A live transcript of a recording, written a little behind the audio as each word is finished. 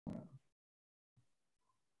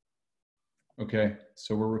Okay,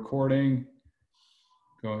 so we're recording,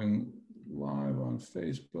 going live on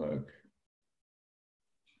Facebook.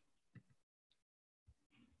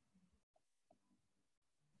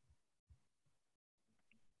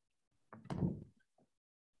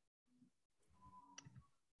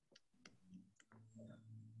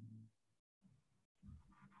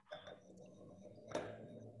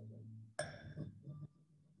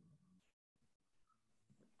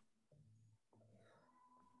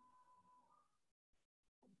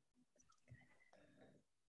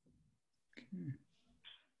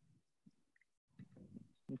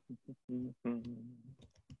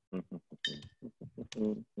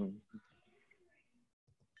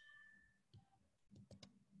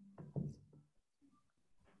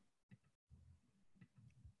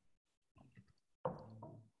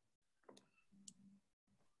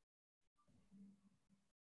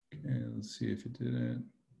 Okay, let's see if it did it.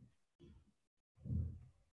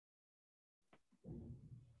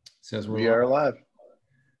 Says We are live.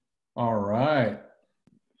 All right.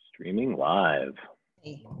 Streaming live.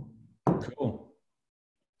 Cool.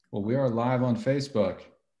 Well, we are live on Facebook.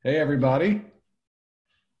 Hey, everybody.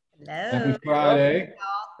 Hello. Happy Friday.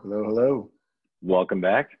 Hello, hello. Welcome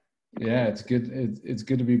back. Yeah, it's good. It's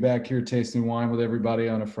good to be back here tasting wine with everybody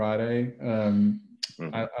on a Friday.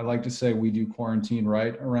 I like to say we do quarantine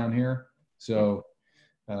right around here. So,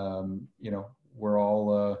 we're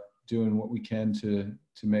all doing what we can to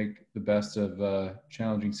make the best of a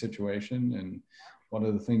challenging situation. And one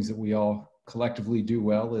of the things that we all collectively do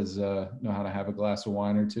well is know how to have a glass of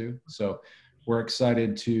wine or two. So we're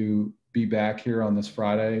excited to be back here on this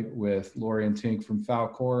Friday with Lori and Tink from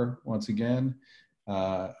Falcor once again.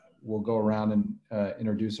 We'll go around and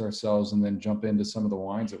introduce ourselves and then jump into some of the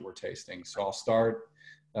wines that we're tasting. So I'll start.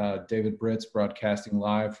 David Britz, broadcasting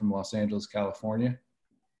live from Los Angeles, California.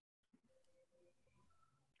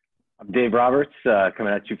 I'm Dave Roberts,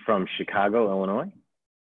 coming at you from Chicago, Illinois.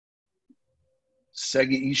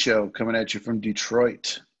 Segi Isho coming at you from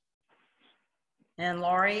Detroit. And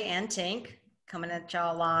Lori and Tink coming at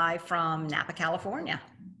y'all live from Napa, California.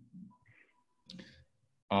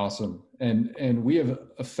 Awesome. And we have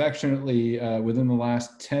affectionately, within the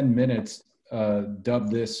last 10 minutes,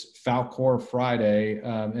 dubbed this Falcor Friday.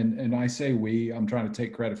 And I say we, I'm trying to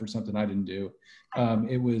take credit for something I didn't do.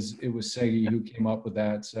 It was Segi who came up with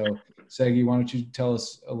that. So Segi, why don't you tell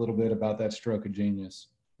us a little bit about that stroke of genius?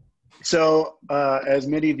 So as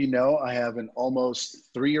many of you know, I have an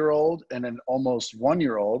almost 3-year-old and an almost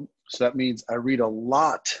 1-year-old. So that means I read a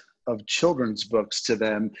lot of children's books to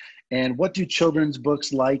them. And what do children's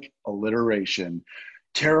books like? Alliteration.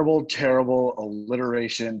 Terrible, terrible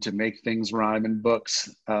alliteration to make things rhyme in books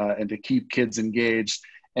and to keep kids engaged.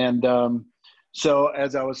 And so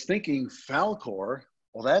as I was thinking, Falcor,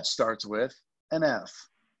 well, that starts with an F.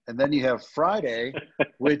 And then you have Friday,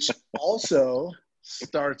 which also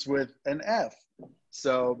starts with an F.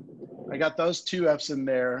 So I got those 2 Fs in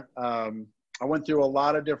there. I went through a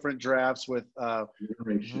lot of different drafts with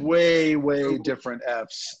way different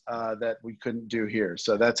Fs that we couldn't do here.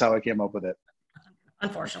 So that's how I came up with it.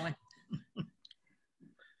 Unfortunately.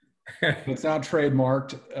 It's not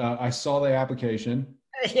trademarked. I saw the application.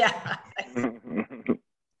 Yeah.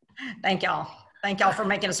 Thank y'all. Thank y'all for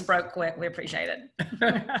making us broke quick. We appreciate it.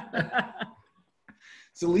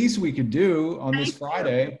 It's the least we could do on this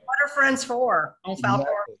Friday. What are friends for on Falcor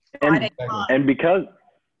Exactly. Friday? And because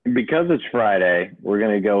it's Friday, we're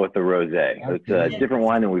going to go with the rosé. It's a different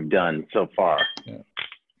wine than we've done so far. Yeah.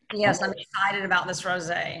 Yes, I'm excited about this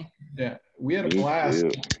rosé. Yeah, we had a blast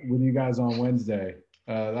with you guys on Wednesday.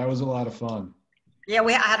 That was a lot of fun. Yeah,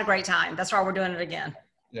 I had a great time. That's why we're doing it again.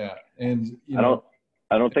 Yeah, and I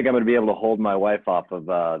don't think I'm going to be able to hold my wife off of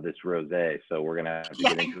this rosé, so we're going to have to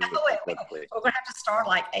get into it quickly. We're going to have to start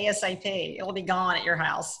like ASAP. It'll be gone at your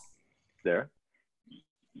house. There.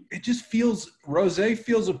 It just rosé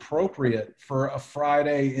feels appropriate for a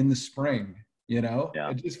Friday in the spring. Yeah.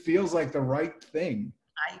 It just feels like the right thing.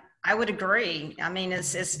 I would agree. I mean,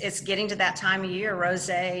 it's getting to that time of year,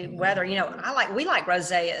 rosé weather. We like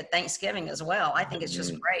rosé at Thanksgiving as well. I think it's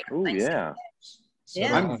just great. Oh yeah.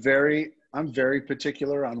 Yeah. I'm very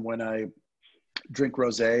particular on when I drink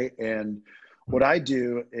rosé, and what I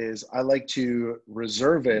do is I like to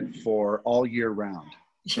reserve it for all year round.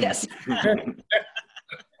 Yes. I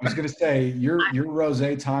was going to say your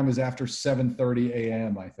rosé time is after 7:30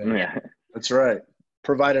 a.m. I think. Yeah. That's right.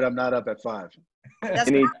 Provided I'm not up at 5.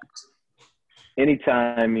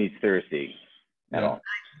 Anytime he's thirsty at all.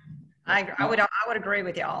 I would agree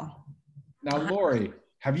with y'all. Now, Lori,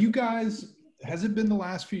 have you guys has it been the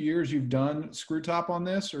last few years you've done screw top on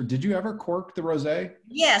this, or did you ever cork the rosé?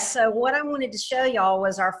 Yes. So what I wanted to show y'all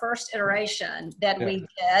was our first iteration that we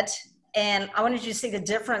did. And I wanted you to see the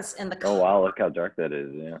difference in the color. Oh, wow. Look how dark that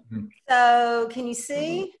is. Yeah. So can you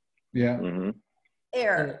see? Yeah.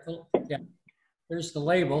 There. Yeah. There's the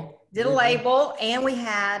label. Did a label, and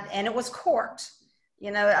it was corked.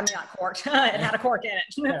 You know, I mean, not corked. It had a cork in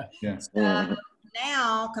it. Yeah. So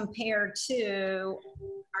now compared to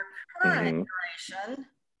our current iteration,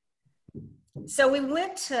 so we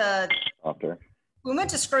went to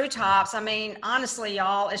screw tops. I mean, honestly,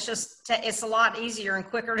 y'all, it's a lot easier and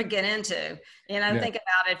quicker to get into. You know, think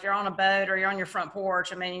about it. If you're on a boat or you're on your front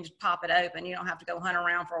porch, I mean, you just pop it open. You don't have to go hunt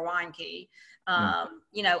around for a wine key.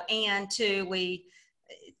 You know, and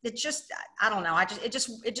it just, I don't know. It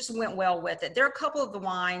just went well with it. There are a couple of the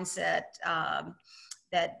wines that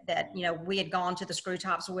you know, we had gone to the screw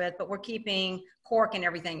tops with, but we're keeping cork and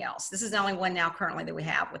everything else. This is the only one now currently that we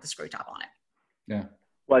have with the screw top on it. Yeah.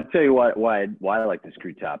 Well, I tell you why I like the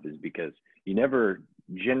screw top is because you never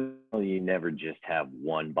just have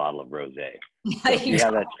one bottle of rosé. So if you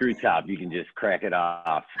have that screw top, you can just crack it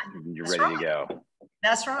off and you're ready to go.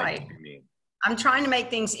 That's right. I'm trying to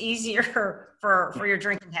make things easier for your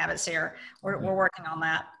drinking habits here. We're working on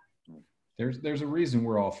that. There's a reason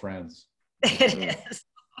we're all friends. It is.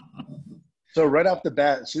 So right off the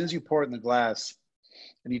bat, as soon as you pour it in the glass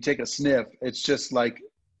and you take a sniff, it's just like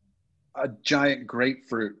a giant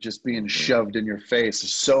grapefruit just being shoved in your face.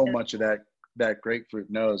 There's so much of that grapefruit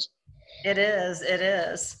nose. It is. It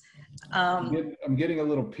is. I'm getting a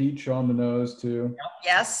little peach on the nose too.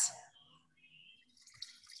 Yes.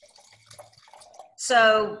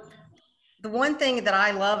 So the one thing that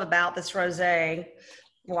I love about this rosé,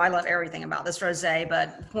 well, I love everything about this rosé,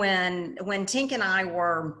 but when Tink and I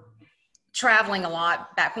were traveling a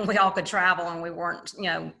lot back when we all could travel and we weren't, you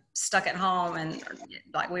know, stuck at home and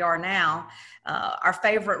like we are now, our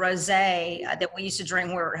favorite rosé that we used to drink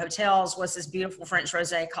when we were at hotels was this beautiful French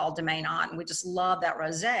rosé called de Maynard, and we just love that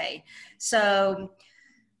rosé. So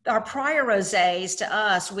our prior rosés to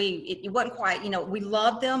us, it wasn't quite, you know, we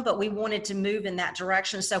loved them, but we wanted to move in that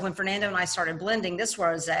direction. So when Fernando and I started blending this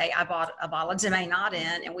rosé, I bought a bottle of de Maynard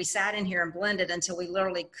in, and we sat in here and blended until we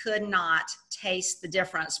literally could not taste the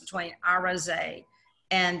difference between our rosé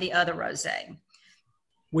and the other rosé.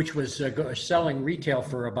 Which was selling retail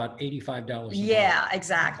for about $85. Yeah,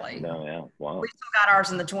 exactly. No, yeah, wow. We still got ours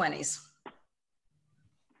in the 20s.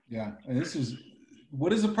 Yeah, and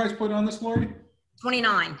what is the price point on this, Lori?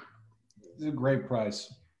 $29. This is a great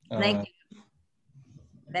price. Thank you.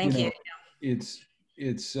 Thank you. This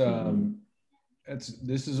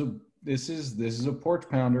is a porch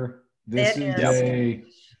pounder. This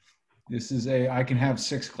is I can have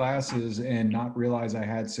 6 glasses and not realize I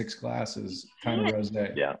had 6 glasses kind of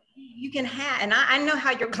rosé. Yeah. You can have, and I know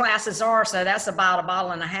how your glasses are, so that's about a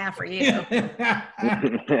bottle and a half for you.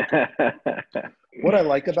 What I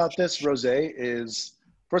like about this rosé is,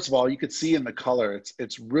 first of all, you could see in the color,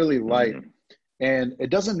 it's really light, and it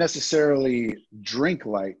doesn't necessarily drink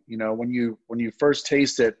light. You know, when you first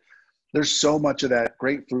taste it, there's so much of that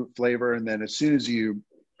grapefruit flavor, and then as soon as you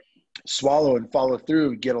swallow and follow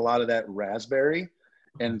through, you get a lot of that raspberry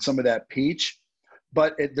and some of that peach,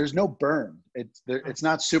 but there's no burn. It's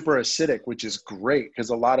not super acidic, which is great because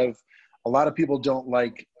a lot of people don't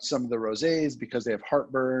like some of the rosés because they have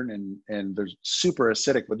heartburn and they're super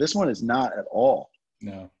acidic, but this one is not at all.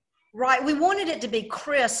 No. Right. We wanted it to be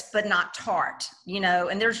crisp, but not tart, you know,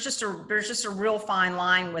 and there's just a real fine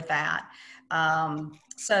line with that.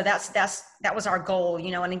 So that was our goal,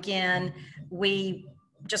 you know, and again,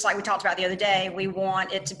 just like we talked about the other day, we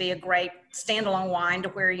want it to be a great standalone wine to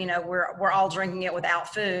where, you know, we're all drinking it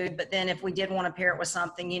without food. But then if we did want to pair it with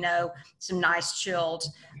something, you know, some nice chilled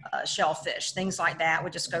shellfish, things like that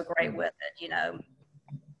would just go great with it, you know.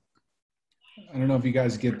 I don't know if you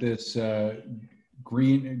guys get this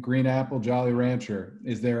green apple Jolly Rancher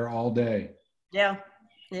is there all day. Yeah.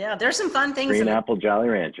 Yeah. There's some fun things. Green apple Jolly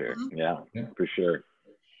Rancher. Yeah, for sure.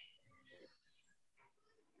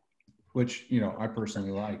 Which, you know, I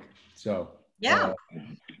personally like. So yeah.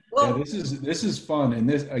 Well, yeah, this is fun. And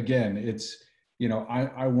this, again, it's, you know,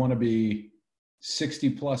 I want to be 60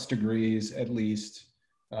 plus degrees at least.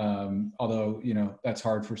 Although, you know, that's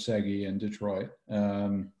hard for Segi and Detroit.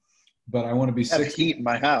 But I want to be 60 heat in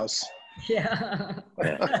my house. Yeah.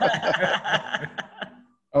 I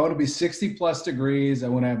want to be 60 plus degrees. I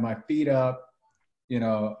want to have my feet up. You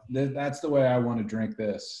know, that's the way I want to drink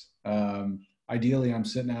this. Ideally, I'm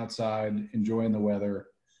sitting outside enjoying the weather.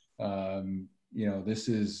 You know, this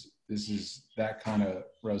is that kind of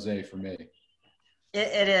rosé for me.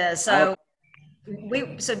 It is. So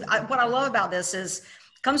what I love about this is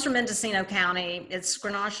it comes from Mendocino County. It's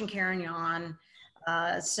Grenache and Carignan.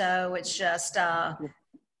 So it's just,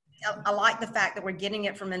 I like the fact that we're getting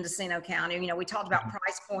it from Mendocino County. You know, we talked about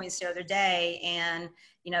price points the other day, and,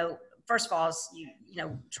 you know, first of all, you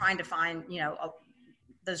know, trying to find, you know,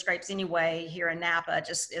 those grapes anyway here in Napa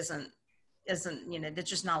just isn't, you know, there's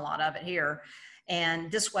just not a lot of it here.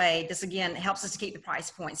 And this way, this again helps us to keep the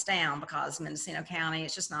price points down, because Mendocino County,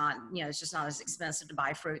 it's just not, you know, it's just not as expensive to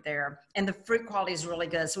buy fruit there. And the fruit quality is really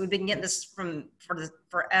good. So we've been getting this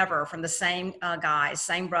forever from the same guys,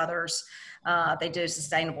 same brothers. They do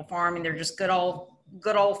sustainable farming. They're just good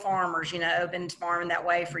old farmers, you know, been farming that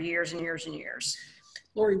way for years and years and years.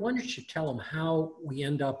 Lori, why don't you tell them how we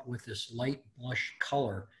end up with this light blush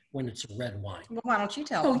color when it's a red wine? Well, why don't you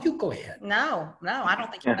tell Oh, them? you go ahead. No, I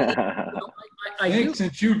don't think you need Well, I think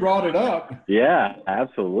since you brought it up. Yeah,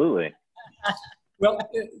 absolutely. Well,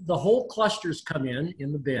 the whole clusters come in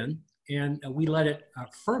the bin, and we let it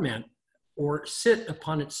ferment or sit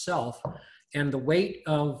upon itself, and the weight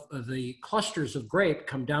of the clusters of grape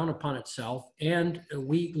come down upon itself, and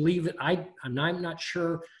we leave it. I'm not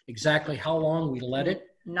sure exactly how long we let it.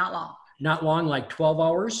 Not long. Not long, like 12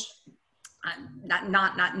 hours. Not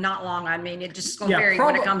long. I mean, it just going to vary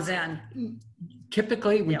when it comes in.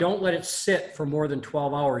 Typically, we don't let it sit for more than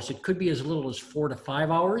 12 hours. It could be as little as 4 to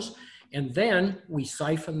 5 hours. And then we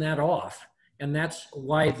siphon that off. And that's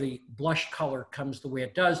why the blush color comes the way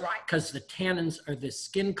it does, because the tannins or the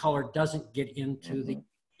skin color doesn't get into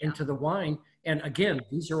the wine. And again,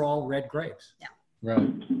 these are all red grapes. Yeah.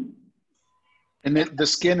 Right. And the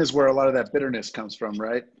skin is where a lot of that bitterness comes from,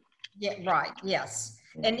 right? Yeah, right. Yes.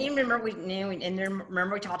 And even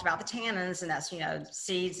remember we talked about the tannins, and that's, you know,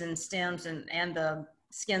 seeds and stems and the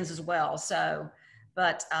skins as well. So,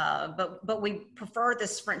 but we prefer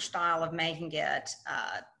this French style of making it.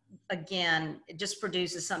 Again, it just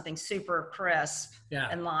produces something super crisp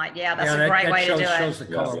and light. Yeah, that's a great way to do it. Shows the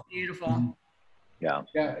color. It's beautiful. Yeah.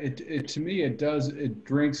 Yeah, it to me, it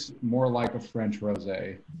drinks more like a French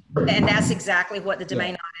rosé. And that's exactly what the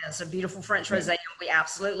Domaine is, a beautiful French rosé. We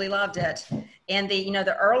absolutely loved it. And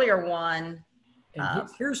the earlier one. And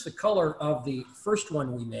here's the color of the first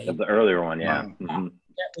one we made. The earlier one, yeah. Mm-hmm.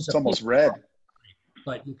 It's almost red.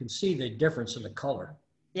 But you can see the difference in the color.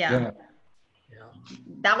 Yeah.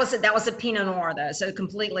 That was a Pinot Noir though, so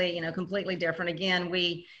completely different. Again,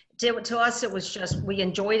 to us it was just, we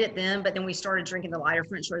enjoyed it then, but then we started drinking the lighter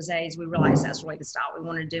French rosés. We realized that's really the style we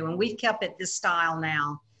wanted to do, and we've kept it this style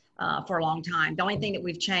now for a long time. The only thing that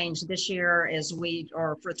we've changed this year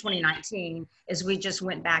for 2019 is we just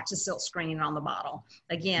went back to silk screening on the bottle.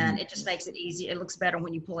 Again, it just makes it easy. It looks better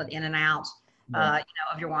when you pull it in and out,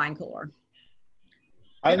 of your wine cooler.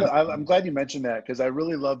 I'm glad you mentioned that, because I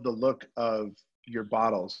really love the look of your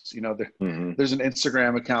bottles. You know, there's an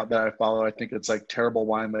Instagram account that I follow. I think it's like Terrible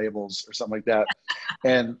Wine Labels or something like that.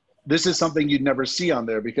 And this is something you'd never see on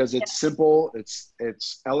there, because it's simple,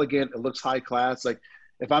 it's elegant, it looks high class. Like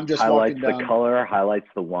if I'm just highlights walking down, the color, highlights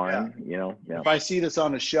the wine, you know. Yeah. If I see this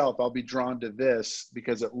on a shelf, I'll be drawn to this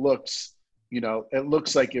because it looks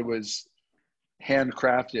like it was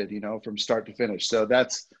handcrafted, you know, from start to finish. So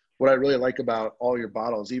that's what I really like about all your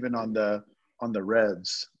bottles, even on the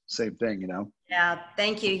reds. Same thing, you know? Yeah,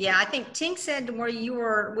 thank you. Yeah, I think Tink said we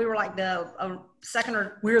were like the second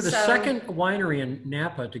or we were the second winery in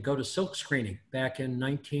Napa to go to silk screening back in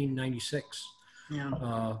 1996.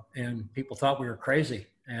 Yeah. And people thought we were crazy.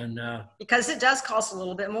 And because it does cost a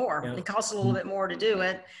little bit more. Yeah. It costs a little bit more to do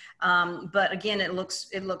it. But again, it looks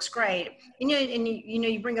great.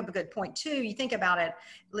 You bring up a good point too. You think about it,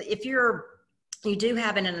 if you do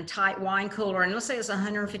have it in a tight wine cooler, and let's say it's a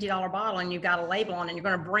 $150 bottle and you've got a label on it, and you're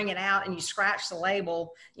going to bring it out and you scratch the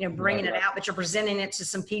label, bringing it out, but you're presenting it to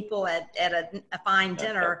some people at a fine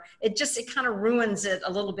dinner. It kind of ruins it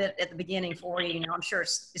a little bit at the beginning for you. I'm sure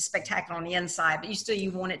it's spectacular on the inside, but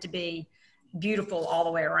you want it to be beautiful all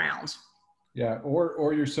the way around. Yeah.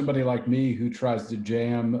 Or you're somebody like me who tries to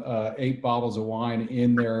jam 8 bottles of wine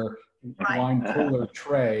in their wine cooler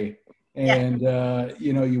tray. And,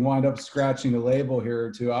 you wind up scratching the label here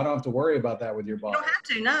or two. I don't have to worry about that with your bottle. You don't have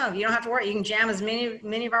to, no. You don't have to worry. You can jam as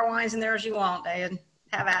many of our wines in there as you want, David.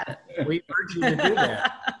 Have at it. We urge you to do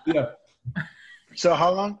that. Yeah. So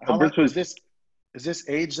how long is this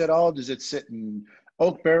aged at all? Does it sit in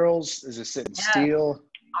oak barrels? Does it sit in steel?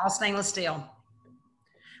 All stainless steel.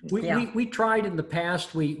 We tried in the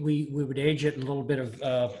past. We would age it in a little bit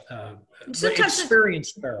of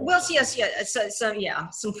experienced barrels. Well, yes, yeah. So yeah,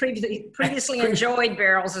 some previously enjoyed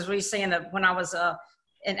barrels, as we say when I was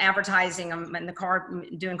and advertising them in the car,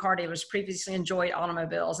 doing car dealers previously enjoyed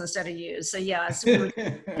automobiles instead of used. So yes,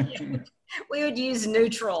 we would use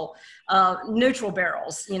neutral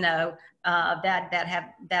barrels, you know, that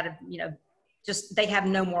have, you know, just, they have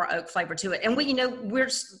no more oak flavor to it. And we, you know,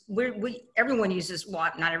 everyone uses,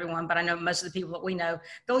 well, not everyone, but I know most of the people that we know,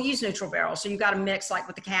 they'll use neutral barrels. So you got to mix, like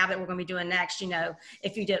with the cab that we're going to be doing next, you know,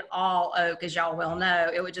 if you did all oak, as y'all well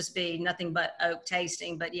know, it would just be nothing but oak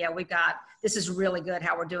tasting. But yeah, this is really good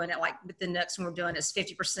how we're doing it. Like with the next one we're doing is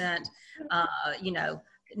 50%, you know,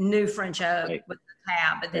 new French oak with the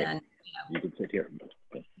cab, but then, you know. You can sit here.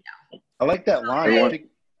 Yeah. I like that line.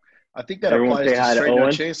 I think that applies to Straight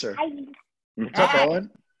No Chaser. What's up,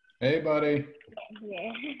 Owen? Hey, buddy.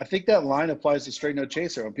 I think that line applies to Straight No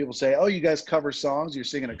Chaser. When people say, oh, you guys cover songs, you're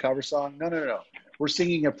singing a cover song. No. We're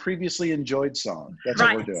singing a previously enjoyed song. That's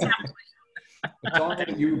what we're doing. Exactly. A song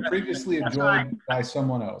that you previously enjoyed by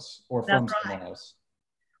someone else or from someone else.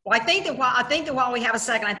 Well, I think that while we have a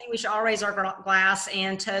second, I think we should all raise our glass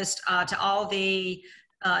and toast to all the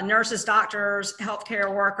nurses, doctors,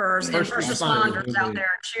 healthcare workers, and first responders out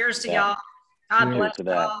there. Cheers to y'all. God bless you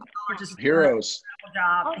all. Heroes.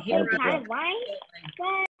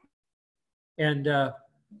 And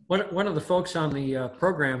one of the folks on the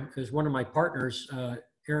program is one of my partners,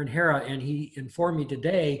 Aaron Hara, and he informed me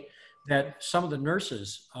today that some of the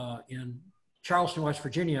nurses in Charleston, West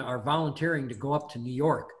Virginia are volunteering to go up to New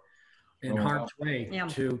York in harm's way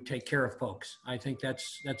to take care of folks. I think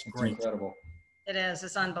that's great. Incredible. It is.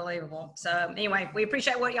 It's unbelievable. So anyway, we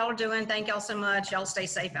appreciate what y'all are doing. Thank y'all so much. Y'all stay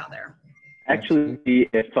safe out there. Actually,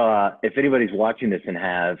 if anybody's watching this and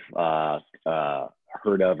have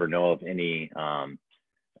heard of or know of any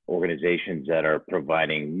organizations that are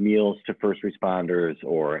providing meals to first responders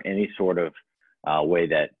or any sort of way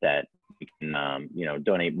that you can you know,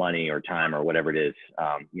 donate money or time or whatever it is,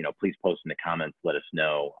 you know, please post in the comments. Let us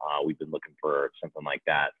know. We've been looking for something like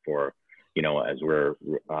that for, you know, as we're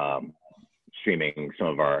streaming some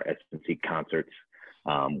of our SNC concerts.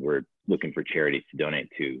 We're looking for charities to donate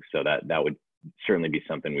to, so that would certainly be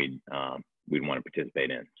something we'd want to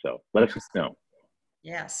participate in. So let us know.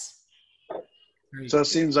 Yes. So it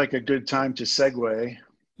seems like a good time to segue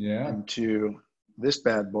into this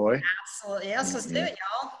bad boy. Absolutely. Yes, let's do it,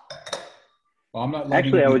 y'all. Well, I'm not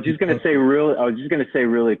actually. I was just going to say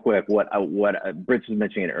really quick what Britt was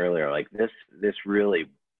mentioning earlier. Like this really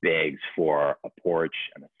begs for a porch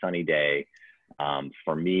and a sunny day.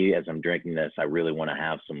 For me, as I'm drinking this, I really want to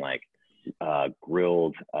have some like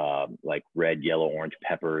grilled like red, yellow, orange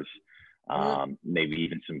peppers, maybe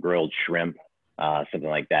even some grilled shrimp, something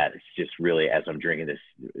like that. It's just really, as I'm drinking this,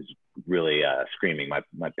 is really screaming.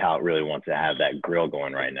 My palate really wants to have that grill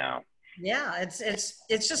going right now. Yeah, it's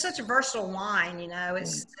just such a versatile wine, you know.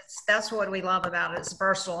 That's what we love about it. It's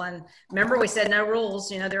versatile, and remember we said no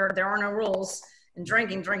rules. You know, there are no rules in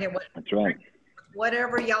drinking. Drink it. That's right.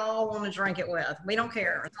 Whatever y'all want to drink it with, we don't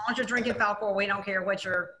care. As long as you're drinking Falcor, we don't care what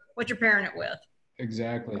you're pairing it with.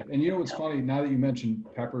 Exactly. And you know what's funny? Now that you mentioned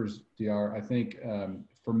peppers, DR, I think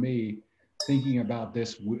for me, thinking about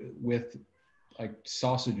this with like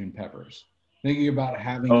sausage and peppers, thinking about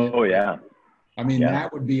having I mean,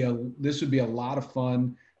 this would be a lot of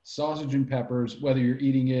fun. Sausage and peppers, whether you're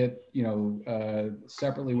eating it, you know,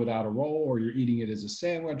 separately without a roll, or you're eating it as a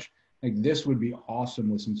sandwich, like this would be awesome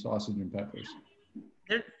with some sausage and peppers.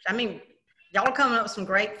 I mean, y'all are coming up with some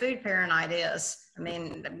great food pairing ideas. I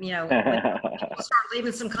mean, you know, people start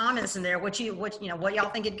leaving some comments in there. What y'all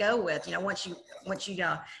think it'd go with? You know, once you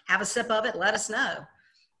have a sip of it, let us know.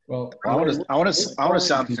 Well, I want to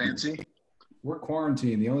sound fancy. We're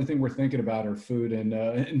quarantined. The only thing we're thinking about are food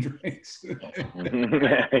and drinks.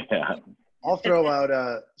 I'll throw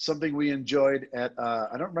out something we enjoyed at,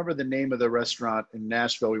 I don't remember the name of the restaurant in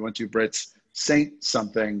Nashville we went to, Britt's Saint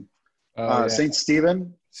something. Saint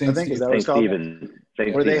Stephen, I think. Is that what it's called?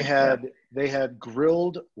 Where they had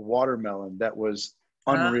grilled watermelon that was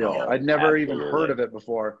unreal. I'd never even heard of it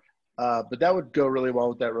before. But that would go really well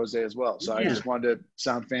with that rosé as well. So I just wanted to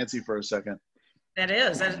sound fancy for a second.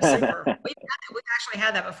 That's super. We've actually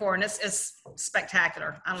had that before, and it's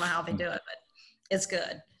spectacular. I don't know how they do it, but it's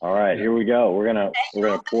good. All right, here we go. We're gonna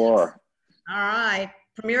pour. All right,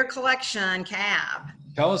 Premier Collection Cab.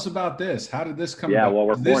 Tell us about this. How did this come? Yeah, well,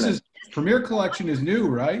 we're pouring. Premier Collection is new,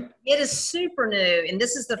 right? It is super new, and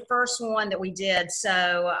this is the first one that we did.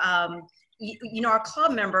 So, you know, our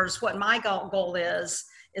club members. What my goal is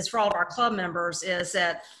for all of our club members is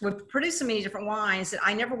that we produce so many different wines that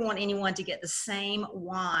I never want anyone to get the same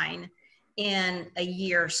wine in a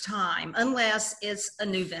year's time, unless it's a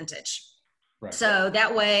new vintage. Right. So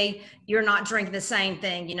that way you're not drinking the same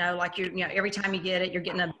thing, you know, like you know, every time you get it, you're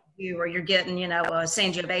getting or you're getting, you know, a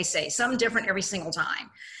Sangiovese, something different every single time.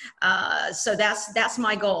 So that's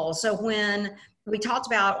my goal. So when we talked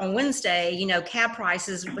about on Wednesday, you know, cab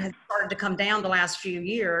prices have started to come down the last few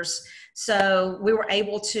years. So we were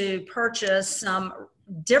able to purchase some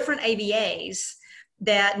different AVAs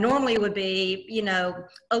that normally would be, you know,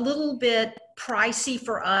 a little bit pricey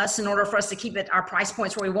for us in order for us to keep it our price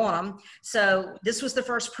points where we want them. So this was the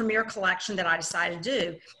first Premier collection that I decided to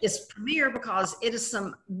do. It's Premier because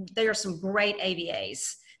they are some great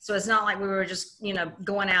AVAs. So it's not like we were just, you know,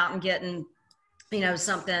 going out and getting, you know,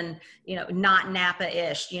 something, you know, not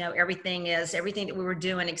Napa-ish, you know, everything that we were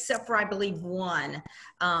doing, except for, I believe, one,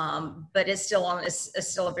 but it's still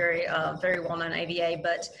a very, very well-known AVA.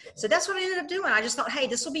 But so that's what I ended up doing. I just thought, hey,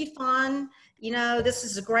 this will be fun. You know, this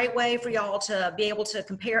is a great way for y'all to be able to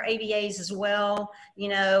compare AVAs as well. You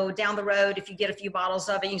know, down the road, if you get a few bottles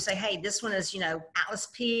of it, you say, hey, this one is, you know, Atlas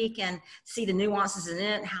Peak, and see the nuances in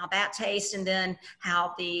it, how that tastes, and then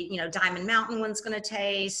how the, you know, Diamond Mountain one's going to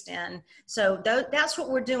taste. And so that's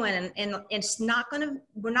what we're doing. And it's not going to,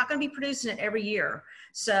 we're not going to be producing it every year.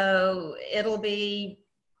 So it'll be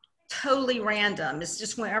totally random. It's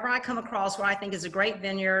just whenever I come across what I think is a great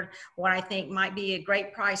vineyard, what I think might be a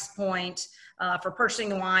great price point for purchasing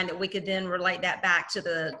the wine, that we could then relate that back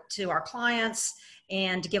to our clients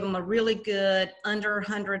and to give them a really good under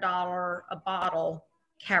 $100 a bottle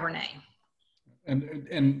Cabernet.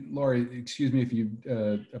 And Lori, excuse me if you,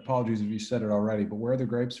 apologies if you said it already, but where are the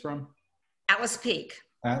grapes from? Atlas Peak.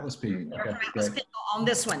 Atlas Peak. Okay, Atlas Peak on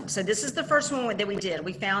this one. So this is the first one that we did.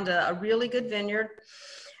 We found a really good vineyard.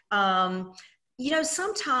 You know,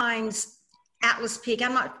 sometimes Atlas Peak,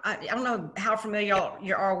 I don't know how familiar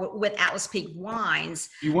you are with Atlas Peak wines.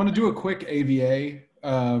 You want to do a quick AVA,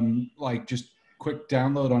 like just quick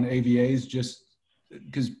download on AVAs, just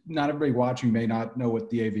because not everybody watching may not know what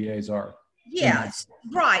the AVAs are. Yes,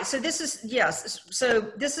 right. So this is, yes.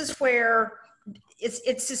 So this is where it's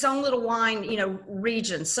its own little wine, you know,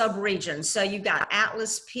 region, sub-region. So you've got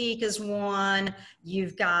Atlas Peak is one.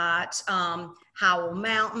 You've got Howell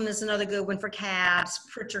Mountain is another good one for cabs.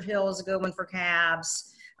 Pritchard Hill is a good one for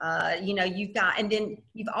cabs. You know, you've got, and then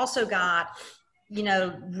you've also got, you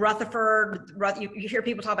know, Rutherford, you hear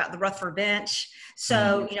people talk about the Rutherford bench.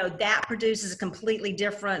 So, you know, that produces a completely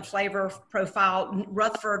different flavor profile.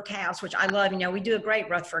 Rutherford cabs, which I love, you know, we do a great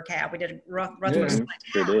Rutherford cab. We did a Rutherford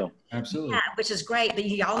sure do. Absolutely. Yeah, which is great. But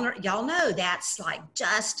y'all know that's like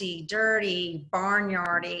dusty, dirty,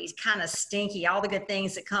 barnyardy, kind of stinky, all the good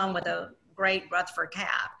things that come with a great Rutherford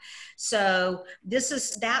cab. So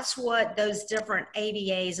that's what those different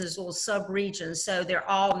AVAs, those little sub-regions. So they're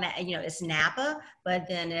all, you know, it's Napa, but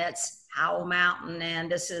then it's Howell Mountain,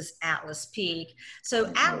 and this is Atlas Peak.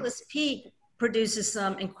 So Atlas Peak produces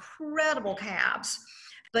some incredible cabs,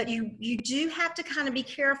 but you do have to kind of be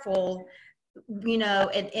careful, you know,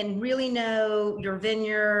 and really know your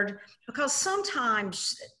vineyard, because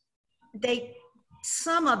sometimes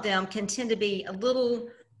some of them can tend to be a little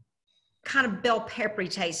kind of bell peppery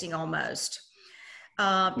tasting almost.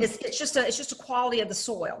 It's just a quality of the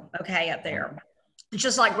soil, okay, up there. It's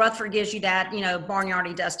just like Rutherford gives you that, you know,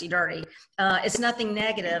 barnyardy, dusty, dirty. It's nothing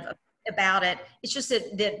negative about it. It's just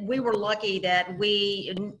that we were lucky that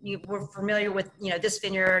you were familiar with, you know, this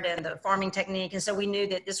vineyard and the farming technique, and so we knew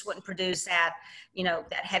that this wouldn't produce that, you know,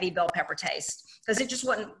 that heavy bell pepper taste, because it just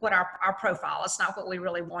wasn't what our profile. It's not what we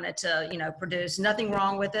really wanted to, you know, produce. Nothing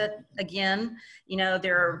wrong with it. Again, you know,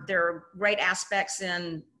 there are great aspects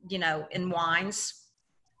in, you know, in wines,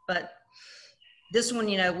 but this one,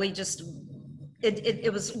 you know, we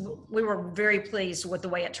were very pleased with the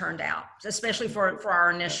way it turned out, especially for our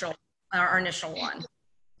initial one.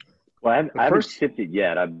 Well, I haven't sipped it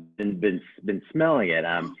yet. I've been smelling it.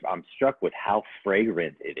 I'm struck with how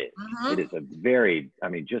fragrant it is. It is a very, I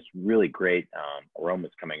mean, just really great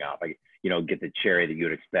aromas coming off. I, you know, get the cherry that you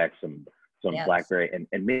would expect, some blackberry,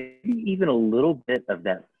 and maybe even a little bit of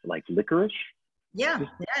that like licorice. Yeah,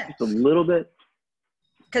 just a little bit.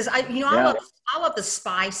 Because I love the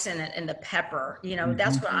spice in it and the pepper. You know,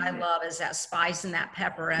 that's what I love, is that spice and that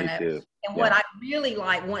pepper in it. Too. And what I really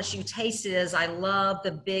like once you taste it is I love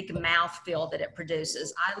the big mouthfeel that it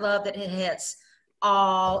produces. I love that it hits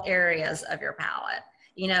all areas of your palate.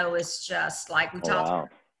 You know, it's just like we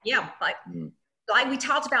talked. Yeah, like we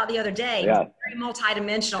talked about the other day. Yeah. Very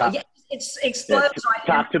multidimensional. It explodes right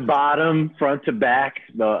top to bottom, front to back,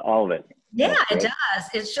 all of it. Yeah, it does.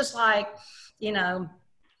 It's just like, you know.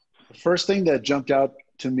 The first thing that jumped out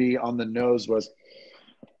to me on the nose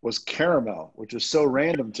was caramel, which was so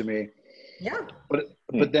random to me. Yeah.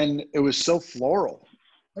 But then it was so floral,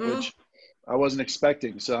 which I wasn't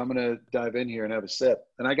expecting. So I'm going to dive in here and have a sip.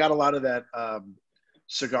 And I got a lot of that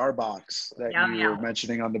cigar box that you yeah. were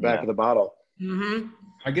mentioning on the back of the bottle. Mm-hmm.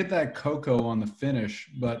 I get that cocoa on the finish,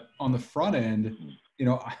 but on the front end, you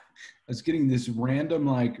know, I was getting this random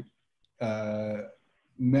like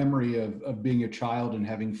memory of being a child and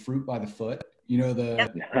having fruit by the foot. You know,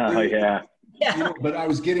 Oh yeah. You know, but I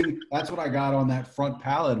was getting, that's what I got on that front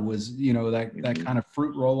palate was, you know, that kind of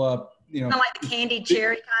fruit roll up, you know. Kind of like the candied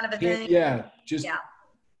cherry kind of a thing. Yeah. Just, yeah.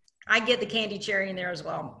 I get the candied cherry in there as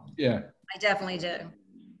well. Yeah. I definitely do.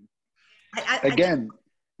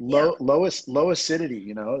 Low acidity,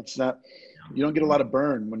 you know, it's not, you don't get a lot of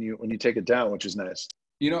burn when you take it down, which is nice.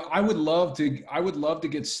 You know, I would love to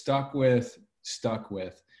get stuck with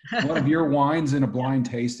one of your wines in a blind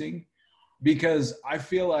tasting, because I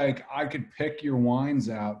feel like I could pick your wines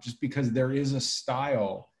out just because there is a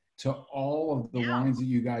style to all of the wines that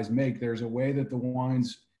you guys make. There's a way that the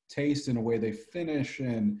wines taste and a way they finish.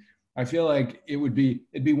 And I feel like it'd be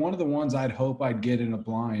one of the ones I'd hope I'd get in a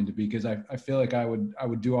blind, because I feel like I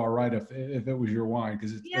would do all right if it was your wine,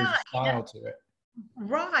 because there's a style to it.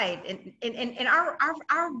 Right. And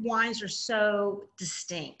our wines are so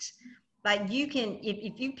distinct. Like you can,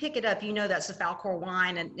 if you pick it up, you know that's a Falcor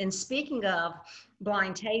wine. And speaking of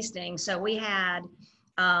blind tasting, so we had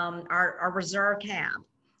our reserve cab,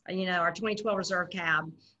 you know, our 2012 reserve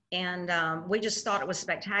cab. And we just thought it was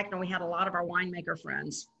spectacular. We had a lot of our winemaker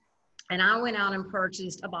friends. And I went out and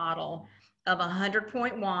purchased a bottle of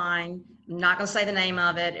 100-point wine. I'm not going to say the name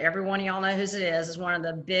of it. Every one of y'all know whose it is. It's one of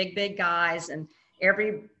the big guys. And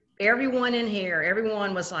everyone in here,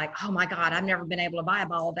 everyone was like, oh my God, I've never been able to buy a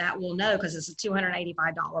bottle of that. Well, no, because it's a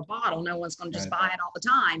 $285 bottle. No one's going to just buy it all the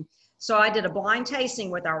time. So I did a blind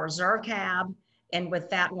tasting with our reserve cab and with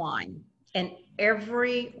that wine. And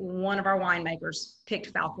every one of our winemakers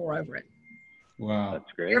picked Falcor over it. Wow.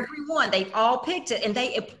 That's great. Everyone, they all picked it. And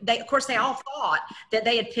they of course, they all thought that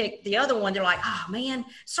they had picked the other one. They're like, oh man,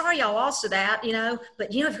 sorry y'all lost to that, you know,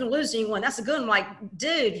 but you know, if you're losing one, that's a good one. Like,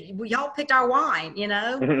 dude, y'all picked our wine, you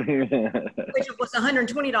know, which was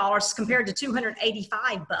 $120 compared to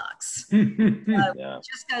 $285. So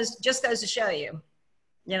just goes to show you,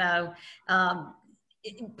 you know,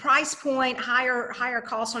 price point, higher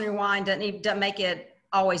cost on your wine doesn't make it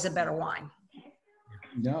always a better wine.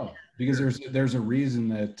 No, because there's a reason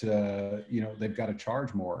that you know, they've got to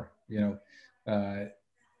charge more. You know,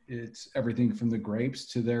 it's everything from the grapes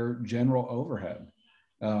to their general overhead.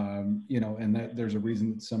 You know, and that there's a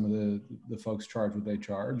reason that some of the folks charge what they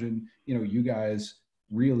charge, and you know, you guys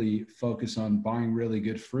really focus on buying really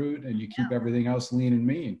good fruit, and you keep everything else lean and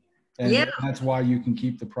mean, and that's why you can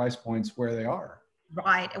keep the price points where they are.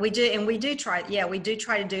 Right. We do try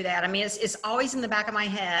to do that. I mean, it's always in the back of my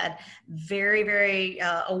head, very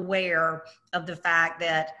aware of the fact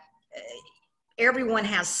that everyone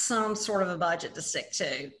has some sort of a budget to stick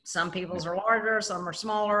to. Some people's are larger, some are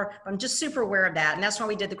smaller. I'm just super aware of that. And that's why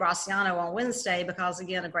we did the Graciano on Wednesday, because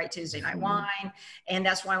again, a great Tuesday night wine. And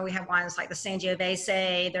that's why we have wines like the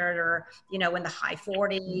Sangiovese that are, you know, in the high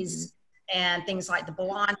 40s, and things like the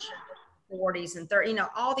Blanche 40s and 30s, you know,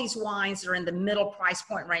 all these wines are in the middle price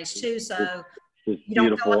point range too. So you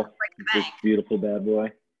don't go up and break the bank. Beautiful bad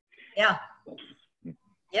boy. Yeah. You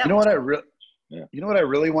know what I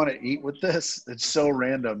really want to eat with this? It's so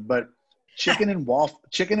random, but chicken and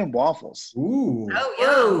waffles. Ooh.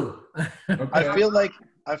 Oh yeah. Okay.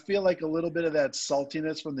 I feel like a little bit of that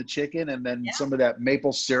saltiness from the chicken, and then some of that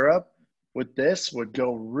maple syrup with this would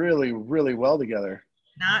go really, really well together.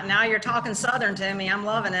 Now you're talking Southern to me. I'm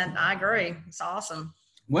loving it. I agree. It's awesome.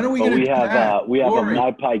 When are we going to we have Lori? a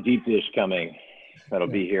magpie deep dish coming that'll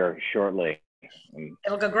be here shortly.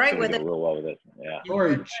 It'll go great with it. Real well with it. Yeah.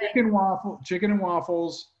 Lori, chicken and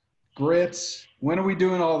waffles, grits. When are we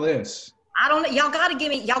doing all this? I don't know. Y'all got to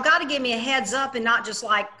give me a heads up and not just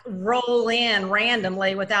like roll in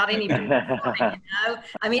randomly without any, you know?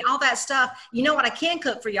 I mean, all that stuff. You know what I can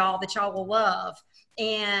cook for y'all that y'all will love,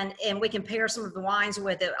 and we can pair some of the wines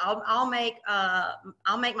with it. I'll make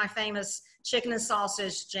my famous chicken and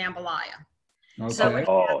sausage jambalaya. Okay. So it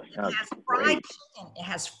has fried chicken. It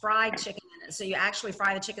has fried chicken in it. So you actually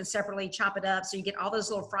fry the chicken separately, chop it up. So you get all those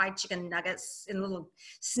little fried chicken nuggets and little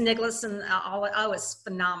sniglets and all. Oh, it's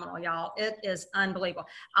phenomenal, y'all. It is unbelievable.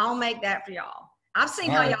 I'll make that for y'all. I've seen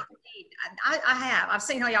how y'all can eat. I have. I've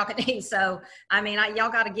seen how y'all can eat. So, I mean, y'all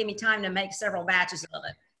got to give me time to make several batches of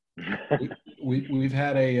it. We've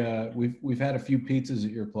had a few pizzas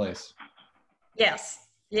at your place. Yes.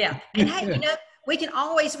 Yeah. And hey, you know, we can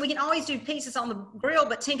always do pizzas on the grill,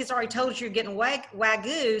 but Tink has already told us you're getting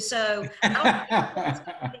Wagyu. So I don't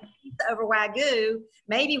pizza over Wagyu.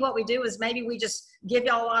 Maybe what we do is maybe we just give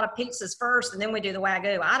y'all a lot of pizzas first and then we do the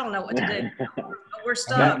Wagyu. I don't know what to do. we're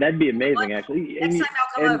stuck. That'd be amazing, actually. Next time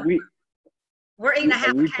y'all come over. We're eating a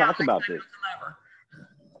half. We talk about this.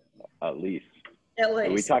 At least.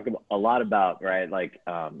 We talk a lot about, right, like,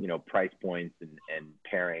 you know, price points and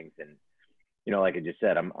pairings. And, you know, like I just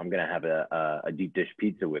said, I'm going to have a deep dish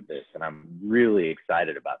pizza with this. And I'm really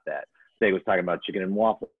excited about that. Today was talking about chicken and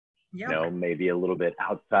waffle, you know, maybe a little bit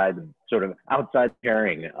outside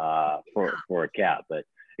pairing for a cab. But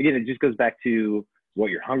again, it just goes back to what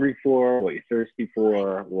you're hungry for, what you're thirsty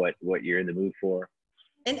for, what you're in the mood for.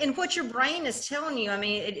 And what your brain is telling you, I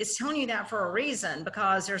mean, it's telling you that for a reason,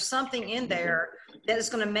 because there's something in there that is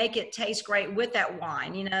going to make it taste great with that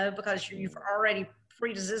wine, you know, because you've already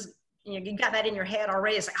you know, you got that in your head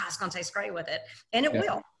already. It's like, it's going to taste great with it. And it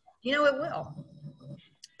will, you know, it will.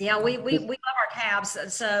 Yeah, we love our cabs.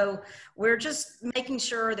 So we're just making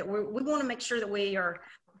sure that we want to make sure that we are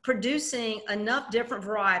producing enough different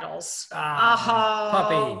varietals.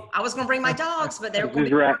 Puppy. I was going to bring my dogs, but they're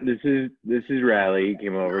this is Riley. He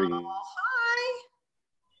came over. Hi.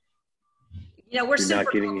 You know, we're You're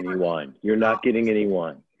not getting any wine. You're not getting any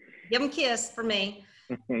wine. Give them a kiss for me.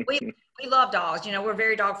 We love dogs. You know, we're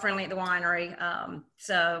very dog friendly at the winery.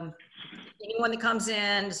 So anyone that comes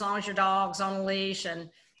in, as long as your dog's on a leash and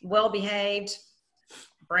well behaved,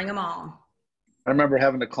 bring them on. I remember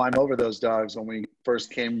having to climb over those dogs when we first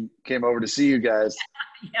came over to see you guys.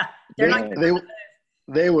 Yeah,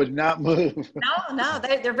 they would not move. No,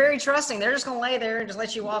 they're very trusting. They're just going to lay there and just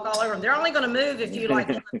let you walk all over them. They're only going to move if you like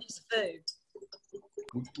give them a piece of food.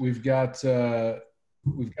 We've got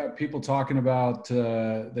people talking about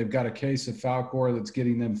they've got a case of Falcor that's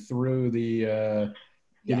getting them through the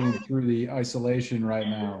through the isolation right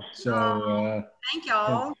now. So thank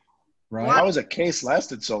y'all. Right? How was a case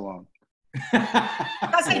lasted so long?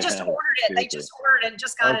 Because they just ordered it. They just ordered it and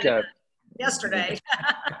just got it yesterday.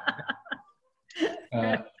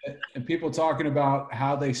 And people talking about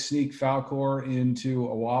how they sneak Falcor into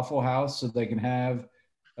a Waffle House so they can have,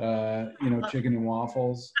 you know, chicken and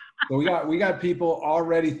waffles. So we got people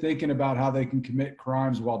already thinking about how they can commit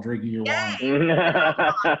crimes while drinking your wine.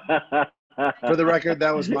 For the record,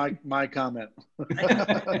 that was my comment.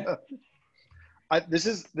 This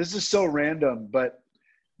is so random, but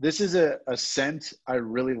this is a scent I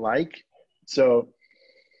really like. So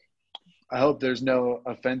I hope there's no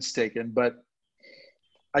offense taken, but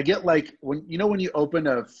I get like when you open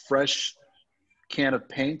a fresh can of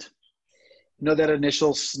paint, you know that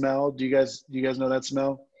initial smell. Do you guys know that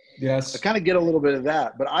smell? Yes. I kind of get a little bit of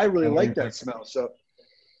that, but I really like that smell. So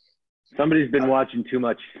somebody's been watching too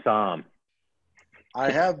much Psalm. I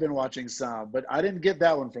have been watching Psalm, but I didn't get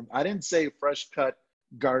that one I didn't say fresh cut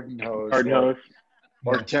garden hose.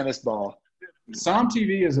 Or tennis ball. Psalm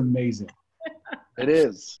TV is amazing. It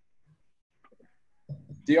is.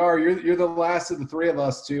 DR, you're the last of the three of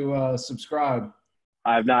us to subscribe.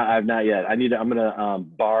 I've not yet. I'm gonna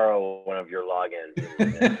borrow one of your logins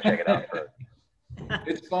and check it out first.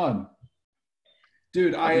 It's fun,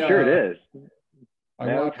 dude. I'm sure it is.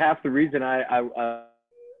 That's half the reason I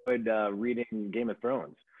would reading Game of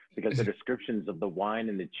Thrones, because the descriptions of the wine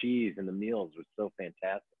and the cheese and the meals was so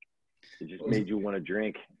fantastic. It just made you want to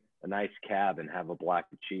drink a nice cab and have a block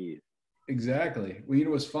of cheese. Exactly. Well, you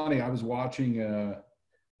know what's funny? I was watching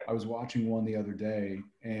one the other day,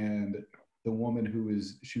 and the woman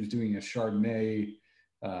she was doing a Chardonnay,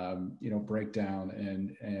 you know, breakdown,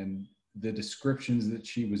 and the descriptions that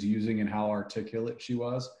she was using and how articulate she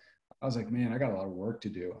was. I was like, man, I got a lot of work to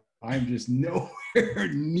do. I'm just nowhere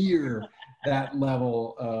near that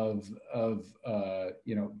level of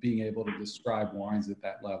you know, being able to describe wines at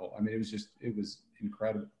that level. I mean, it was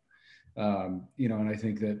incredible. You know, and I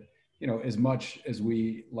think that, you know, as much as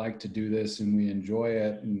we like to do this and we enjoy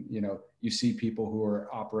it, and, you know, you see people who are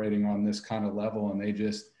operating on this kind of level and they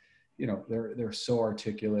just, you know, they're so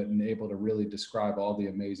articulate and able to really describe all the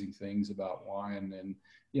amazing things about wine. And,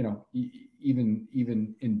 you know,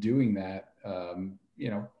 even in doing that, you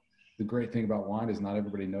know, the great thing about wine is not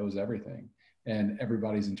everybody knows everything, and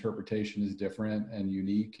everybody's interpretation is different and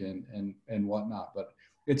unique and whatnot. But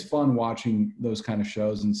it's fun watching those kind of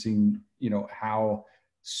shows and seeing, you know, how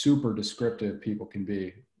super descriptive people can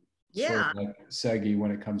be. Yeah. Sort of like Seggy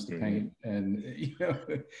when it comes to paint, and, you know,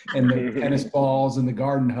 and the tennis balls and the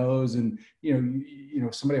garden hose, and, you know,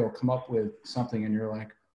 somebody will come up with something and you're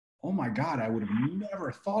like, oh my God, I would have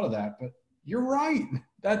never thought of that, but you're right.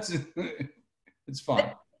 It's fun.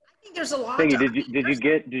 I think there's a lot. Siggy,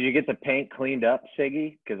 did you get the paint cleaned up,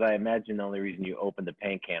 Siggy? Because I imagine the only reason you opened the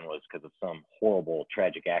paint can was because of some horrible,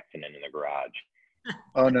 tragic accident in the garage.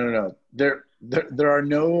 Oh no! There are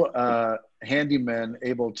no handymen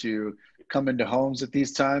able to come into homes at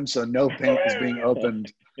these times, so no paint is being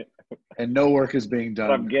opened. And no work is being done.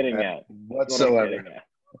 What I'm getting at. Whatsoever.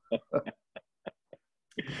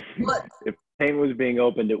 If paint was being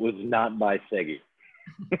opened, it was not by Segi.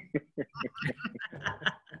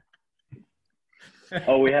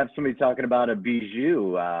 Oh, we have somebody talking about a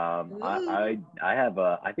bijou. I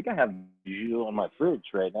think I have bijou on my fridge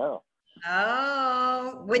right now.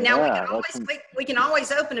 Oh, we can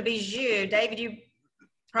always open a bijou. David, you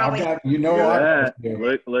probably look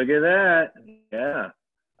at that. Yeah,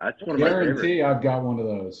 that's one of my favorites. I've got one of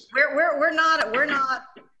those. We're not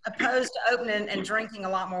opposed to opening and drinking a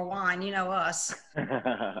lot more wine. You know us.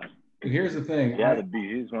 Here's the thing. Yeah, the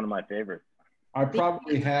bijou is one of my favorites. I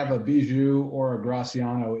probably have a bijou or a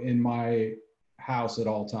Graciano in my house at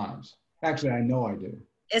all times. Actually, I know I do.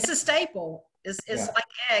 It's a staple. It's like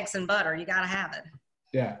eggs and butter. You got to have it.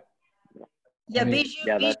 Yeah. Yeah, bijou.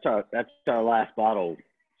 Yeah, that's our last bottle.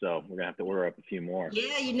 So we're gonna have to order up a few more.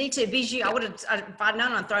 Yeah, you need to. Bijou. I would have, if I'd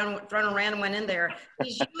known, I'd thrown a random one in there.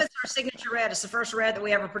 Bijou is our signature red. It's the first red that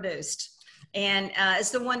we ever produced, and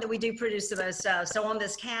it's the one that we do produce the most of. So on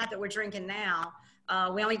this cab that we're drinking now,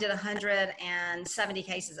 we only did 170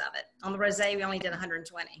 cases of it. On the rosé, we only did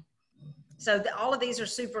 120. So all of these are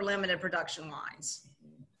super limited production wines.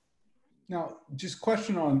 Now, just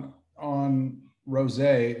question on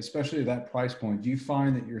rosé, especially at that price point. Do you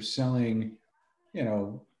find that you're selling,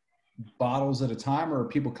 bottles at a time, or are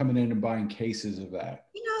people coming in and buying cases of that?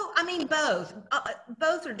 I mean, both.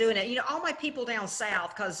 Both are doing it. All my people down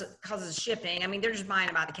south, because of shipping, I mean, they're just buying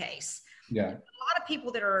it by the case. Yeah. A lot of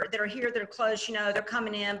people that are here, that are close, they're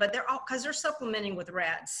coming in, but they're all, because they're supplementing with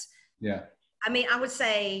reds. Yeah. I mean, I would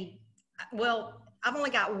say, well, I've only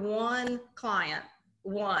got one client,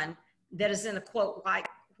 that is in the quote white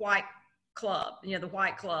club, the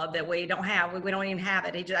white club that we don't have. We don't even have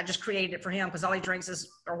it. I just created it for him because all he drinks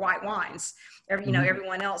are white wines.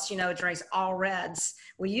 Everyone else, drinks all reds.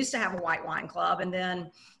 We used to have a white wine club, and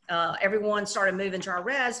then everyone started moving to our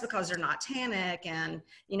reds because they're not tannic and,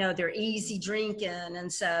 they're easy drinking.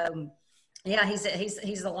 And so, yeah, he's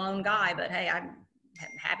the lone guy, but hey, I'm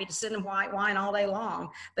happy to send him white wine all day long.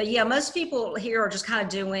 But yeah, most people here are just kind of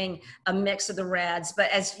doing a mix of the reds, but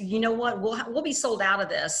as you know what, we'll be sold out of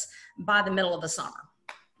this by the middle of the summer.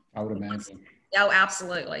 I would imagine. Oh,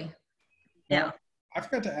 absolutely. Yeah. Now, I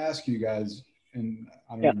forgot to ask you guys, and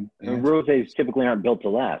rosés typically aren't built to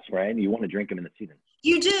last, right? You want to drink them in the season.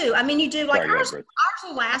 You do. I mean, you do. Like ours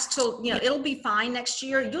will last till, it'll be fine next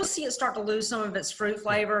year. You'll see it start to lose some of its fruit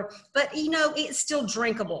flavor, but it's still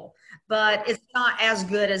drinkable, but it's not as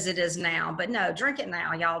good as it is now. But no, drink it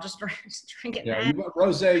now, y'all. Just drink it now. Yeah,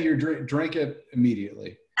 rosé, you drink it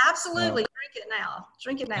immediately. Absolutely. Drink it now.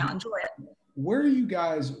 Drink it now. Enjoy it. Where are you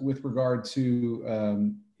guys with regard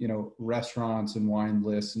to, restaurants and wine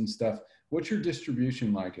lists and stuff? What's your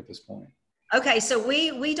distribution like at this point? Okay, so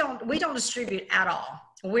we don't distribute at all.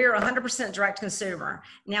 We're 100% direct consumer.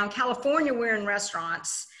 Now in California, we're in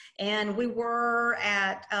restaurants, and we were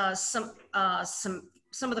at some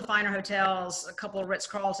of the finer hotels, a couple of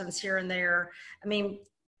Ritz-Carltons here and there. I mean,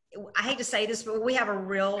 I hate to say this, but we have a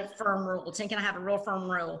real firm rule. Tink and I have a real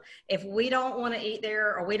firm rule. If we don't want to eat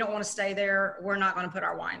there or we don't want to stay there, we're not going to put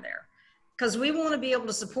our wine there, because we want to be able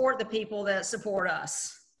to support the people that support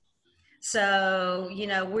us. So,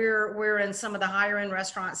 we're in some of the higher end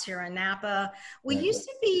restaurants here in Napa. We used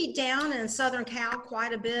to be down in Southern Cal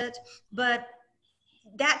quite a bit, but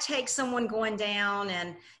that takes someone going down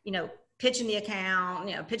and, pitching the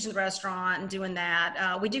account, pitching the restaurant and doing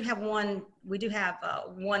that. We do have one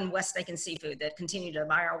West Steak and Seafood that continue to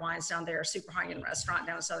buy our wines down there, a super high end restaurant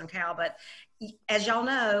down in Southern Cal. But as y'all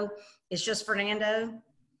know, it's just Fernando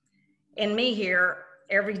and me here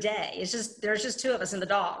every day. There's just two of us and the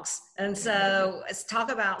dogs. And so let's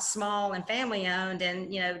talk about small and family owned,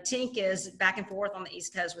 and, Tink is back and forth on the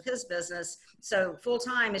East Coast with his business. So full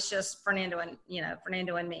time, it's just Fernando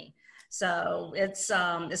and me. So it's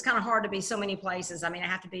kind of hard to be so many places. I mean, I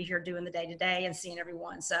have to be here doing the day to day and seeing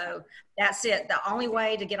everyone. So that's it. The only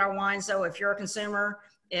way to get our wines, though, if you're a consumer,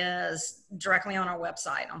 is directly on our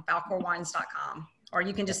website on falcorwines.com, or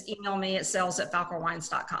you can just email me at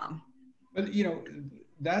sales@falcorwines.com. But,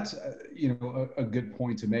 that's, a good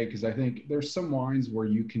point to make, because I think there's some wines where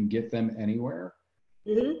you can get them anywhere.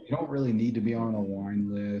 Mm-hmm. You don't really need to be on a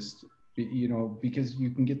wine list, because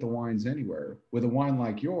you can get the wines anywhere. With a wine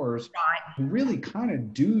like yours, right, you really kind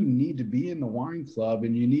of do need to be in the wine club,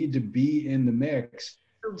 and you need to be in the mix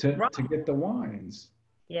to get the wines.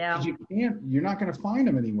 Yeah. You're not going to find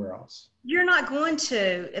them anywhere else. You're not going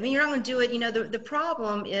to. I mean, you're not going to do it. The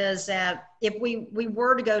problem is that if we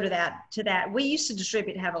were to go to that, we used to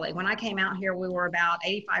distribute heavily. When I came out here, we were about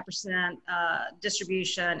 85%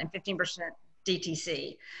 distribution and 15%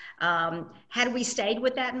 DTC. Had we stayed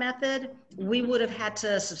with that method, we would have had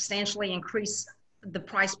to substantially increase the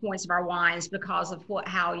price points of our wines because of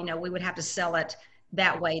how, we would have to sell it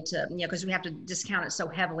that way because we have to discount it so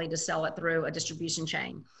heavily to sell it through a distribution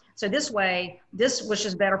chain. So this way, this was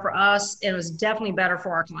just better for us. It was definitely better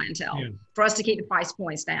for our clientele, for us to keep the price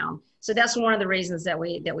points down. So that's one of the reasons that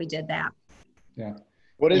we did that. Yeah.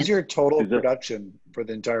 What is your total production for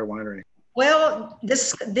the entire winery? Well,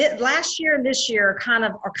 this last year and this year are kind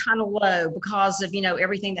of low because of,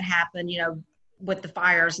 everything that happened, with the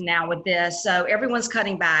fires now with this. So everyone's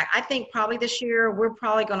cutting back. I think probably this year, we're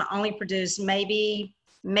probably going to only produce maybe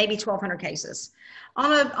 1,200 cases.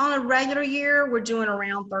 On a regular year, we're doing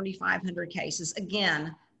around 3,500 cases.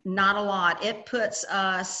 Again, not a lot. It puts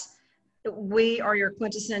us, we are your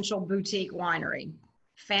quintessential boutique winery,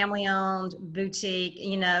 family owned boutique.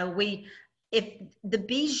 If the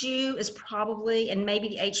Bijou is probably, and maybe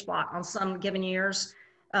the H Block on some given years,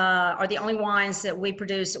 are the only wines that we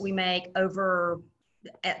produce that we make over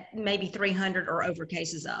at maybe 300 or over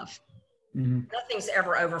cases of. Mm-hmm. Nothing's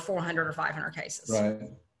ever over 400 or 500 cases. Right.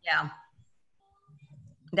 Yeah.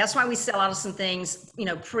 That's why we sell out of some things,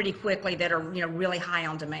 pretty quickly that are, really high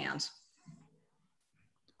on demand.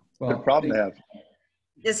 Well, good problem to have.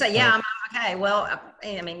 It's I'm okay. Well,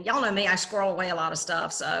 I mean, y'all know me, I squirrel away a lot of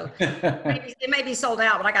stuff. So it may be sold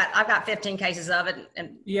out, but I've got 15 cases of it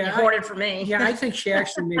and hoarded for me. Yeah. I think she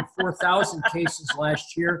actually made 4,000 cases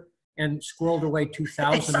last year and squirreled away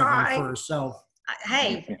 2,000 of them for herself.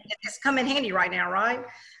 Hey, it's come in handy right now, right?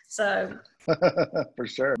 So. For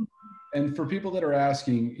sure. And for people that are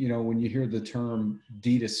asking, when you hear the term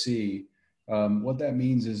D2C, what that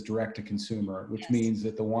means is direct to consumer, which means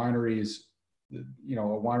that the wineries, a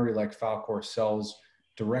winery like Falcor sells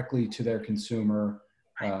directly to their consumer.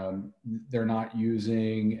 They're not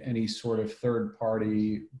using any sort of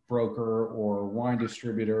third-party broker or wine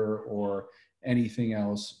distributor or anything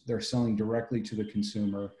else. They're selling directly to the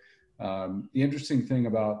consumer. The interesting thing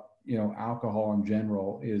about, alcohol in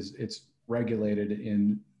general is it's regulated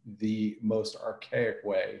in the most archaic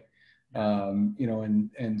way.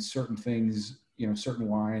 And certain things, certain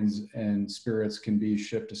wines and spirits can be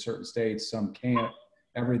shipped to certain states, some can't.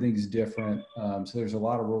 Everything's different. So there's a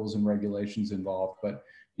lot of rules and regulations involved, but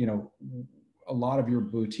a lot of your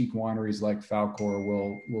boutique wineries like Falcor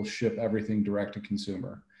will ship everything direct to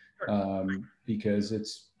consumer, because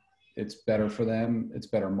it's better for them, it's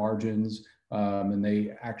better margins, and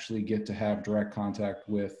they actually get to have direct contact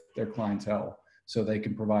with their clientele, so they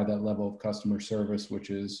can provide that level of customer service, which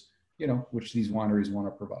is, which these wineries want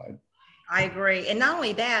to provide. I agree. And not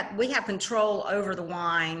only that, we have control over the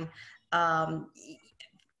wine, how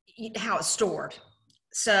it's stored.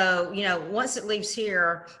 So, once it leaves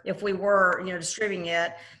here, if we were, distributing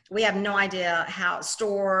it, we have no idea how it's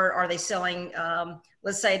stored. Are they selling,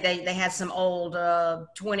 let's say they had some old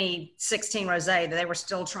 2016 rosé that they were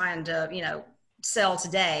still trying to, sell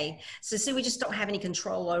today. So see, we just don't have any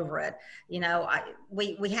control over it. We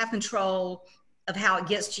have control of how it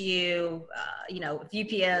gets to you. If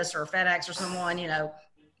UPS or FedEx or someone,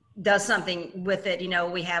 does something with it,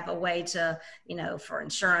 we have a way to, for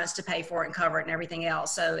insurance to pay for it and cover it and everything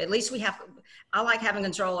else. So at least I like having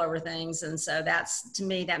control over things. And so to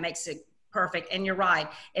me, that makes it perfect. And you're right.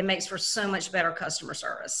 It makes for so much better customer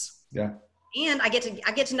service. Yeah. And I get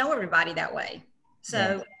to know everybody that way.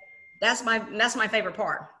 So that's my favorite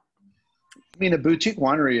part. I mean, a boutique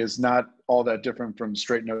winery is not all that different from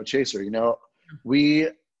straight no chaser. We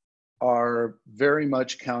are very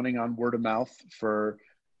much counting on word of mouth for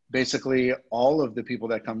basically all of the people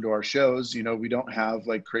that come to our shows. We don't have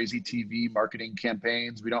like crazy TV marketing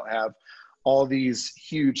campaigns. We don't have all these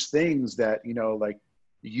huge things that, like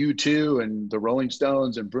U2 and the Rolling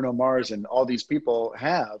Stones and Bruno Mars and all these people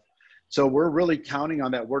have. So we're really counting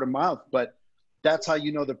on that word of mouth, but that's how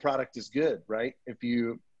the product is good, right? If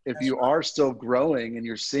you are still growing and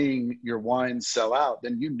you're seeing your wines sell out,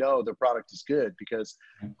 then the product is good, because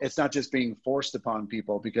it's not just being forced upon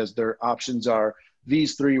people, because their options are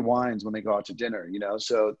these 3 wines when they go out to dinner,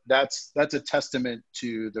 so that's a testament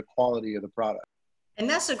to the quality of the product. And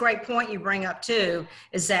that's a great point you bring up too,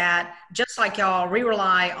 is that just like y'all, we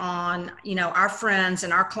rely on, our friends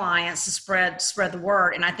and our clients to spread the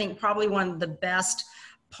word. And I think probably one of the best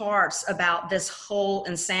parts about this whole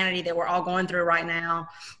insanity that we're all going through right now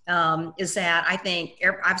is that I think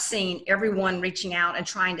I've seen everyone reaching out and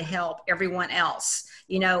trying to help everyone else.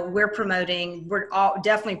 we're all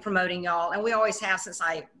definitely promoting y'all. And we always have since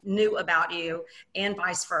I knew about you, and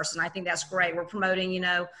vice versa. And I think that's great. We're promoting,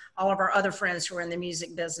 all of our other friends who are in the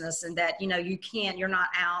music business, and that, you're not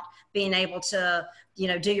out being able to,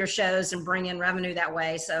 do your shows and bring in revenue that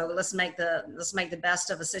way. So let's make the best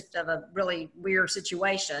of a really weird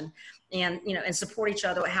situation, and, and support each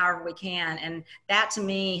other however we can. And that to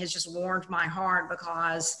me has just warmed my heart,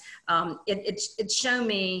 because it's shown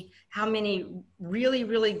me how many really,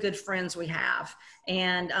 really good friends we have,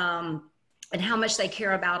 and how much they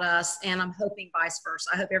care about us. And I'm hoping vice versa.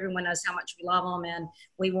 I hope everyone knows how much we love them, and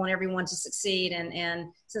we want everyone to succeed.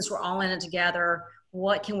 And since we're all in it together,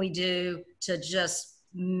 what can we do to just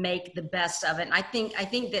make the best of it? And I think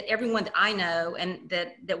that everyone that I know and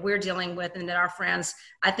that we're dealing with, and that our friends,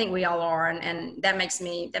 I think we all are. And that makes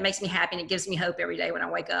me happy, and it gives me hope every day when I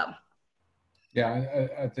wake up. Yeah,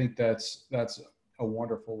 I think that's a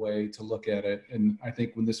wonderful way to look at it. And I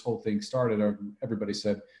think when this whole thing started, everybody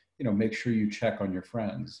said, make sure you check on your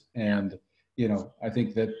friends. And, I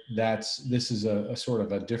think this is a sort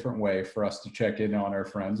of a different way for us to check in on our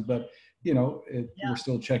friends, but we're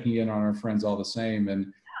still checking in on our friends all the same.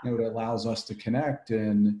 And, it allows us to connect,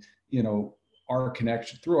 and, through our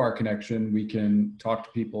connection, we can talk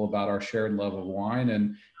to people about our shared love of wine.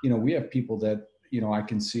 And, we have people that, I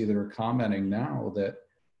can see that are commenting now that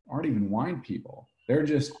aren't even wine people. They're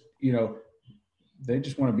just, they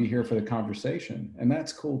just want to be here for the conversation, and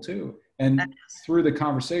that's cool too. And through the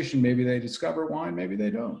conversation, maybe they discover wine, maybe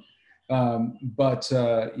they don't. But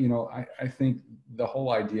I think the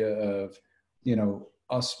whole idea of,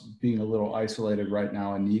 us being a little isolated right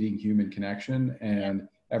now and needing human connection, and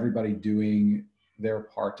everybody doing their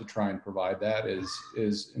part to try and provide that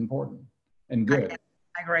is important and good.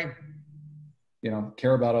 I agree.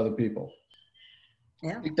 Care about other people.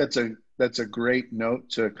 Yeah. I think that's a great note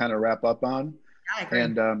to kind of wrap up on. I agree.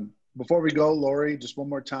 And before we go, Lori, just one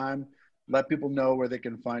more time, let people know where they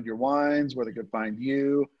can find your wines, where they can find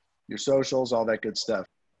you, your socials, all that good stuff.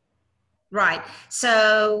 Right.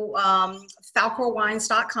 So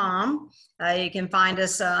falcorwines.com. You can find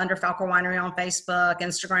us under Falcor Winery on Facebook,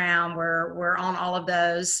 Instagram. We're on all of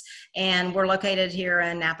those, and we're located here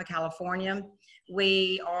in Napa, California.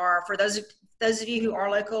 We are, for those of you who are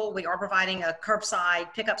local, we are providing a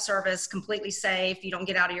curbside pickup service, completely safe. You don't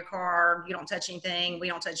get out of your car, you don't touch anything, we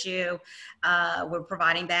don't touch you. We're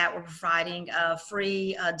providing that. We're providing a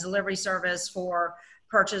free delivery service for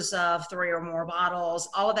purchase of 3 or more bottles.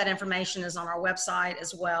 All of that information is on our website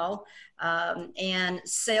as well. And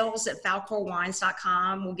sales at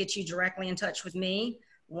falcorwines.com will get you directly in touch with me,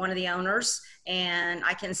 one of the owners, and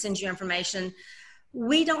I can send you information.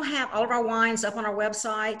 We don't have all of our wines up on our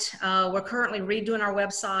website. We're currently redoing our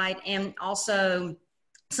website, and also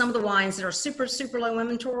some of the wines that are super, super low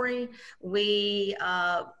inventory, we'll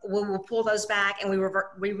pull those back, and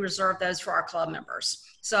we reserve those for our club members.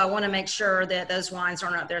 So I want to make sure that those wines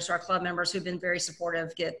aren't up there, so our club members who've been very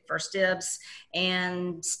supportive get first dibs.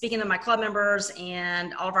 And speaking of my club members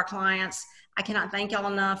and all of our clients, I cannot thank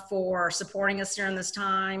y'all enough for supporting us during this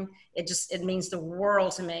time. It means the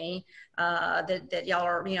world to me that y'all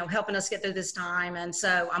are, helping us get through this time. And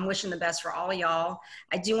so I'm wishing the best for all of y'all.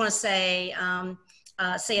 I do want to say a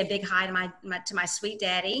big hi to my sweet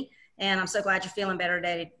daddy. And I'm so glad you're feeling better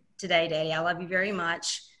today, Daddy. I love you very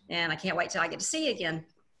much. And I can't wait till I get to see you again.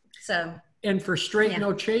 So. And for Straight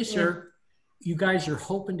No Chaser, you guys are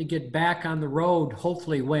hoping to get back on the road.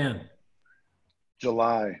 Hopefully when?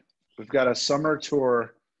 July. We've got a summer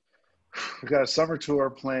tour. We've got a summer tour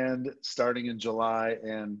planned starting in July,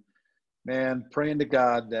 and man, praying to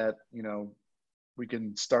God that, we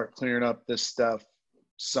can start clearing up this stuff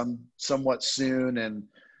somewhat soon and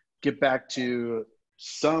get back to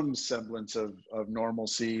some semblance of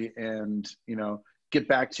normalcy, and, get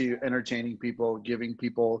back to entertaining people, giving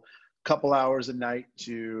people a couple hours a night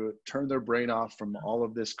to turn their brain off from all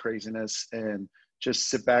of this craziness and just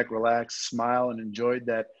sit back, relax, smile, and enjoy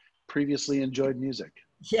that previously enjoyed music.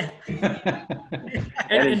 Yeah.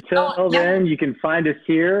 And until then, you can find us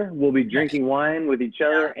here. We'll be drinking wine with each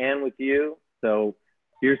other and with you. So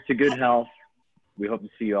here's to good health. We hope to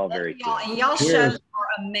see you all very soon. And y'all shows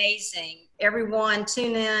are amazing. Everyone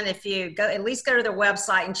tune in. If you go, at least go to their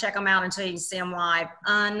website and check them out until you can see them live.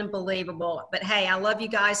 Unbelievable. But hey, I love you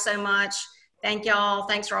guys so much. Thank y'all.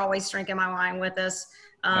 Thanks for always drinking my wine with us.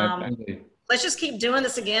 Let's just keep doing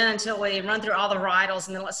this again until we run through all the varietals,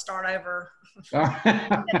 and then let's start over.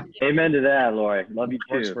 Amen to that, Lori. Love you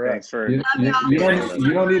too. Thanks for you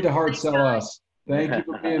don't need to hard sell us. Thank you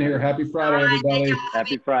for being here. Happy Friday, everybody.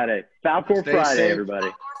 Happy Friday. Falcor Friday, safe. Everybody.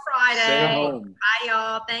 Falcor Friday. Bye,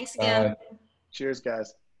 y'all. Thanks again. Cheers,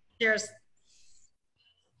 guys. Cheers.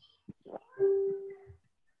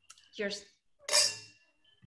 Cheers.